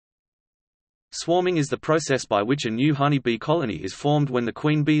Swarming is the process by which a new honeybee colony is formed when the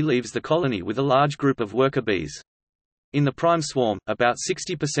queen bee leaves the colony with a large group of worker bees. In the prime swarm, about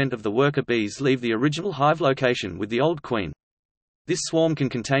 60% of the worker bees leave the original hive location with the old queen. This swarm can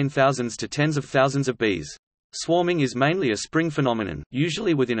contain thousands to tens of thousands of bees. Swarming is mainly a spring phenomenon,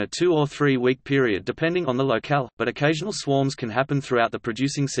 usually within a 2 or 3 week period depending on the locale, but occasional swarms can happen throughout the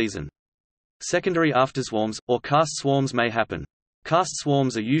producing season. Secondary afterswarms, or caste swarms may happen. Caste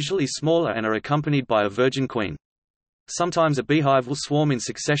swarms are usually smaller and are accompanied by a virgin queen. Sometimes a beehive will swarm in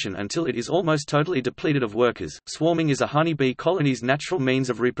succession until it is almost totally depleted of workers. Swarming is a honeybee colony's natural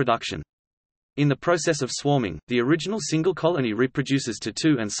means of reproduction. In the process of swarming, the original single colony reproduces to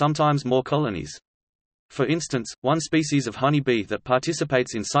 2 and sometimes more colonies. For instance, one species of honeybee that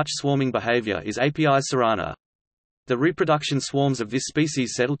participates in such swarming behavior is Apis cerana. The reproduction swarms of this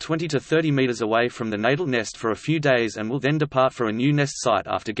species settle 20 to 30 meters away from the natal nest for a few days and will then depart for a new nest site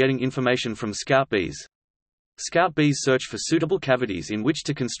after getting information from scout bees. Scout bees search for suitable cavities in which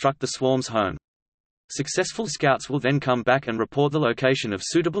to construct the swarm's home. Successful scouts will then come back and report the location of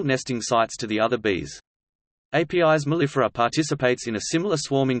suitable nesting sites to the other bees. Apis mellifera participates in a similar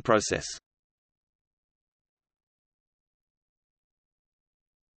swarming process.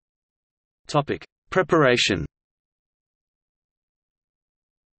 Preparation.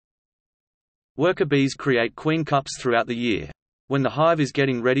 Worker bees create queen cups throughout the year. When the hive is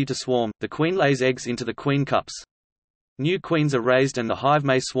getting ready to swarm, the queen lays eggs into the queen cups. New queens are raised and the hive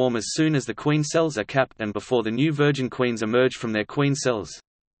may swarm as soon as the queen cells are capped and before the new virgin queens emerge from their queen cells.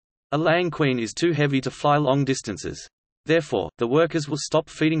 A laying queen is too heavy to fly long distances. Therefore, the workers will stop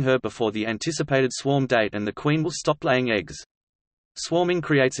feeding her before the anticipated swarm date and the queen will stop laying eggs. Swarming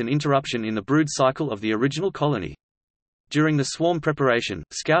creates an interruption in the brood cycle of the original colony. During the swarm preparation,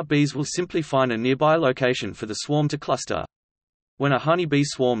 scout bees will simply find a nearby location for the swarm to cluster. When a honeybee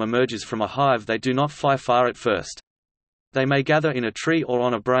swarm emerges from a hive, they do not fly far at first. They may gather in a tree or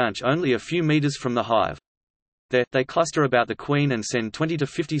on a branch only a few meters from the hive. There, they cluster about the queen and send 20 to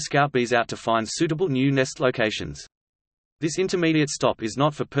 50 scout bees out to find suitable new nest locations. This intermediate stop is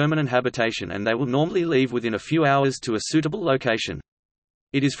not for permanent habitation and they will normally leave within a few hours to a suitable location.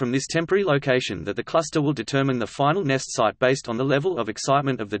 It is from this temporary location that the cluster will determine the final nest site based on the level of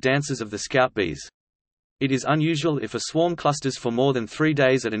excitement of the dancers of the scout bees. It is unusual if a swarm clusters for more than 3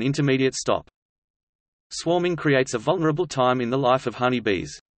 days at an intermediate stop. Swarming creates a vulnerable time in the life of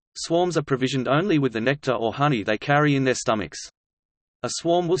honeybees. Swarms are provisioned only with the nectar or honey they carry in their stomachs. A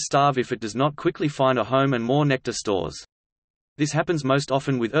swarm will starve if it does not quickly find a home and more nectar stores. This happens most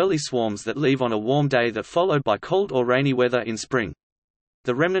often with early swarms that leave on a warm day that followed by cold or rainy weather in spring.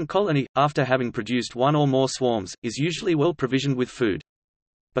 The remnant colony, after having produced one or more swarms, is usually well provisioned with food.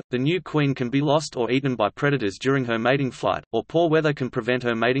 But, the new queen can be lost or eaten by predators during her mating flight, or poor weather can prevent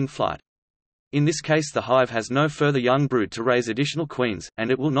her mating flight. In this case the hive has no further young brood to raise additional queens,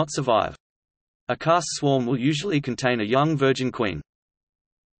 and it will not survive. A caste swarm will usually contain a young virgin queen.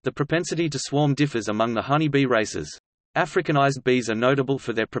 The propensity to swarm differs among the honeybee races. Africanized bees are notable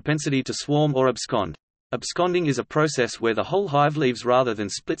for their propensity to swarm or abscond. Absconding is a process where the whole hive leaves rather than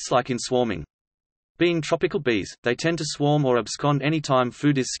splits like in swarming. Being tropical bees, they tend to swarm or abscond anytime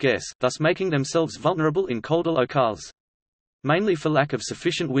food is scarce, thus making themselves vulnerable in colder locales. Mainly for lack of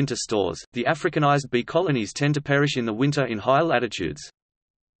sufficient winter stores, the Africanized bee colonies tend to perish in the winter in higher latitudes.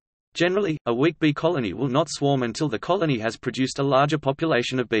 Generally, a weak bee colony will not swarm until the colony has produced a larger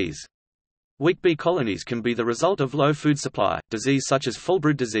population of bees. Weak bee colonies can be the result of low food supply, disease such as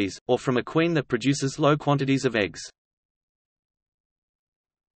foulbrood disease, or from a queen that produces low quantities of eggs.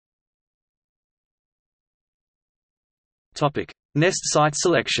 Nest site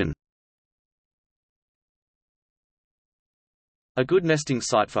selection. A good nesting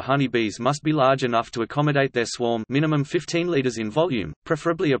site for honeybees must be large enough to accommodate their swarm, minimum 15 liters in volume,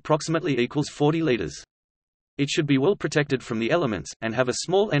 preferably approximately equals 40 liters. It should be well protected from the elements, and have a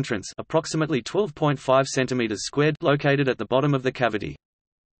small entrance approximately 12.5 cm squared located at the bottom of the cavity.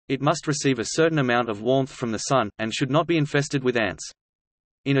 It must receive a certain amount of warmth from the sun, and should not be infested with ants.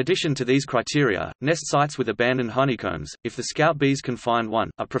 In addition to these criteria, nest sites with abandoned honeycombs, if the scout bees can find one,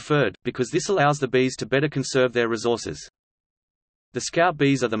 are preferred, because this allows the bees to better conserve their resources. The scout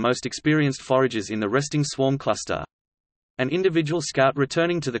bees are the most experienced foragers in the resting swarm cluster. An individual scout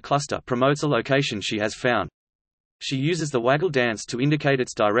returning to the cluster promotes a location she has found. She uses the waggle dance to indicate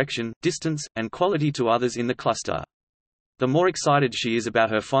its direction, distance, and quality to others in the cluster. The more excited she is about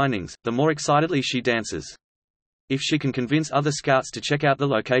her findings, the more excitedly she dances. If she can convince other scouts to check out the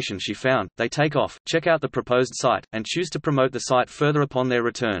location she found, they take off, check out the proposed site, and choose to promote the site further upon their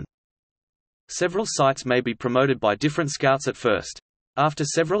return. Several sites may be promoted by different scouts at first. After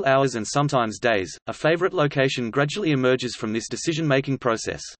several hours and sometimes days, a favorite location gradually emerges from this decision-making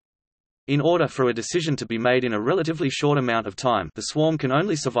process. In order for a decision to be made in a relatively short amount of time, the swarm can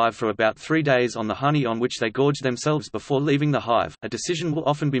only survive for about 3 days on the honey on which they gorge themselves before leaving the hive. A decision will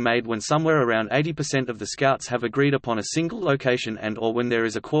often be made when somewhere around 80% of the scouts have agreed upon a single location and/or when there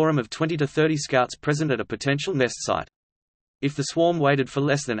is a quorum of 20 to 30 scouts present at a potential nest site. If the swarm waited for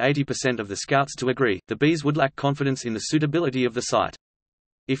less than 80% of the scouts to agree, the bees would lack confidence in the suitability of the site.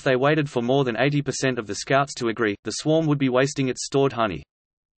 If they waited for more than 80% of the scouts to agree, the swarm would be wasting its stored honey.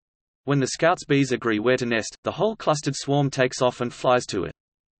 When the scouts' bees agree where to nest, the whole clustered swarm takes off and flies to it.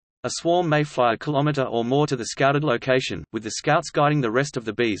 A swarm may fly a kilometer or more to the scouted location, with the scouts guiding the rest of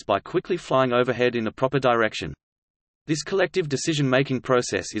the bees by quickly flying overhead in the proper direction. This collective decision-making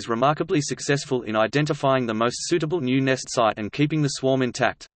process is remarkably successful in identifying the most suitable new nest site and keeping the swarm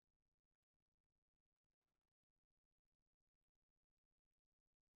intact.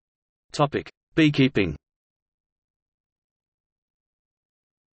 Beekeeping.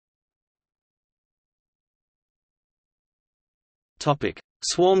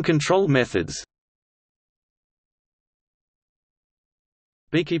 Swarm control methods.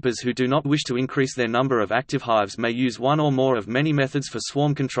 Beekeepers who do not wish to increase their number of active hives may use one or more of many methods for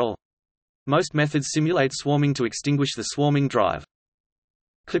swarm control. Most methods simulate swarming to extinguish the swarming drive.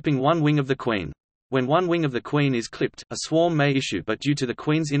 Clipping one wing of the queen. When one wing of the queen is clipped, a swarm may issue, but due to the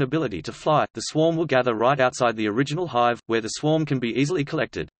queen's inability to fly, the swarm will gather right outside the original hive, where the swarm can be easily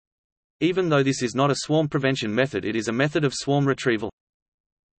collected. Even though this is not a swarm prevention method, it is a method of swarm retrieval.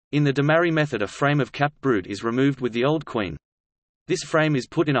 In the demarry method, a frame of capped brood is removed with the old queen. This frame is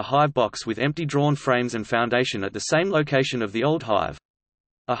put in a hive box with empty drawn frames and foundation at the same location of the old hive.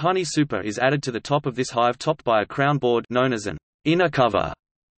 A honey super is added to the top of this hive, topped by a crown board known as an inner cover.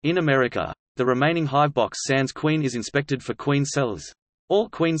 In America, the remaining hive box sans queen is inspected for queen cells. All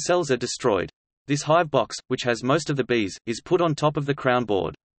queen cells are destroyed. This hive box, which has most of the bees, is put on top of the crown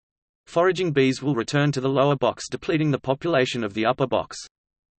board. Foraging bees will return to the lower box, depleting the population of the upper box.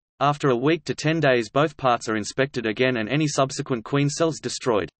 After a week to 10 days, both parts are inspected again and any subsequent queen cells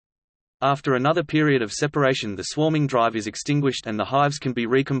destroyed. After another period of separation, the swarming drive is extinguished and the hives can be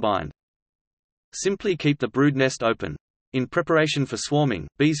recombined. Simply keep the brood nest open. In preparation for swarming,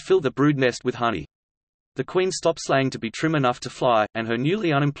 bees fill the brood nest with honey. The queen stops laying to be trim enough to fly, and her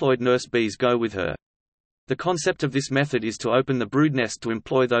newly unemployed nurse bees go with her. The concept of this method is to open the brood nest to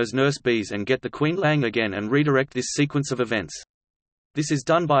employ those nurse bees and get the queen laying again and redirect this sequence of events. This is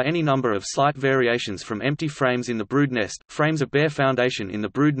done by any number of slight variations, from empty frames in the brood nest, frames of bare foundation in the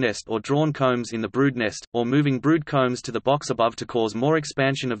brood nest, or drawn combs in the brood nest, or moving brood combs to the box above to cause more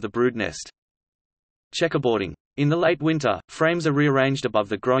expansion of the brood nest. Checkerboarding. In the late winter, frames are rearranged above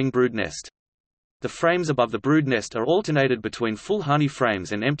the growing brood nest. The frames above the brood nest are alternated between full honey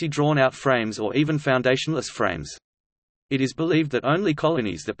frames and empty drawn-out frames or even foundationless frames. It is believed that only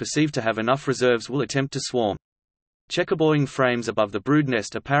colonies that perceive to have enough reserves will attempt to swarm. Checkerboarding frames above the brood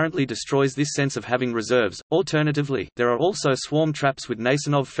nest apparently destroys this sense of having reserves. Alternatively, there are also swarm traps with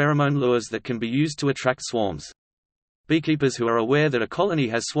Nasonov pheromone lures that can be used to attract swarms. Beekeepers who are aware that a colony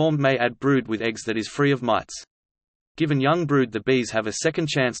has swarmed may add brood with eggs that is free of mites. Given young brood, the bees have a second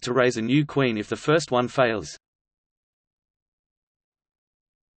chance to raise a new queen if the first one fails.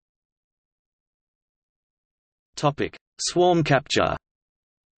 Swarm capture.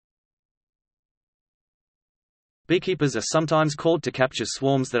 Beekeepers are sometimes called to capture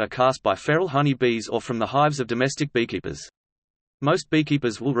swarms that are cast by feral honey bees or from the hives of domestic beekeepers. Most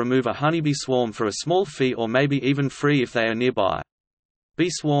beekeepers will remove a honeybee swarm for a small fee, or maybe even free if they are nearby. Bee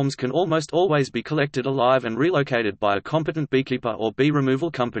swarms can almost always be collected alive and relocated by a competent beekeeper or bee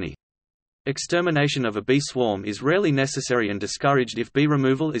removal company. Extermination of a bee swarm is rarely necessary and discouraged if bee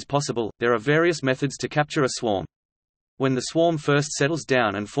removal is possible. There are various methods to capture a swarm. When the swarm first settles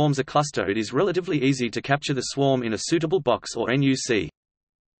down and forms a cluster, it is relatively easy to capture the swarm in a suitable box or NUC.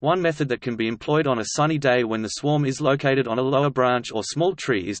 One method that can be employed on a sunny day when the swarm is located on a lower branch or small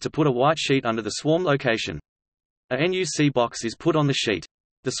tree is to put a white sheet under the swarm location. A NUC box is put on the sheet.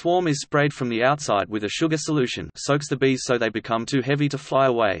 The swarm is sprayed from the outside with a sugar solution, soaks the bees so they become too heavy to fly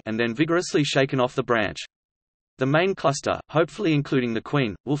away, and then vigorously shaken off the branch. The main cluster, hopefully including the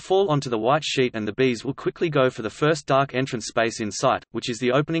queen, will fall onto the white sheet and the bees will quickly go for the first dark entrance space in sight, which is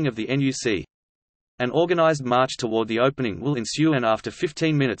the opening of the NUC. An organized march toward the opening will ensue, and after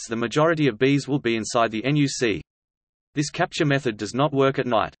 15 minutes the majority of bees will be inside the NUC. This capture method does not work at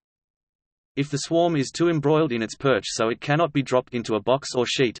night. If the swarm is too embroiled in its perch so it cannot be dropped into a box or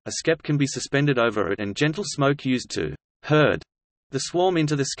sheet, a skep can be suspended over it and gentle smoke used to herd the swarm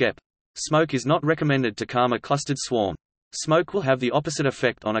into the skep. Smoke is not recommended to calm a clustered swarm. Smoke will have the opposite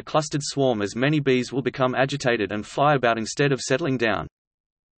effect on a clustered swarm, as many bees will become agitated and fly about instead of settling down.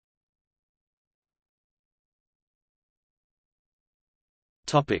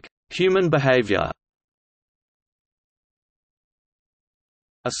 Human behavior.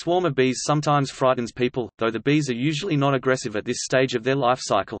 A swarm of bees sometimes frightens people, though the bees are usually not aggressive at this stage of their life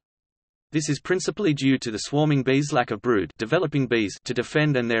cycle. This is principally due to the swarming bees' lack of brood developing bees to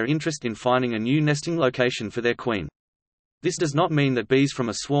defend and their interest in finding a new nesting location for their queen. This does not mean that bees from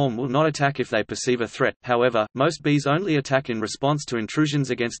a swarm will not attack if they perceive a threat, however, most bees only attack in response to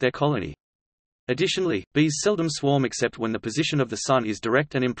intrusions against their colony. Additionally, bees seldom swarm except when the position of the sun is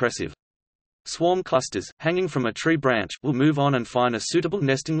direct and impressive. Swarm clusters, hanging from a tree branch, will move on and find a suitable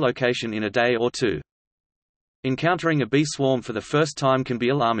nesting location in a day or two. Encountering a bee swarm for the first time can be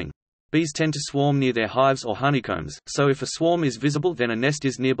alarming. Bees tend to swarm near their hives or honeycombs, so if a swarm is visible then a nest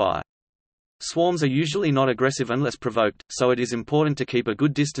is nearby. Swarms are usually not aggressive unless provoked, so it is important to keep a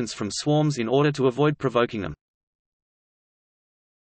good distance from swarms in order to avoid provoking them.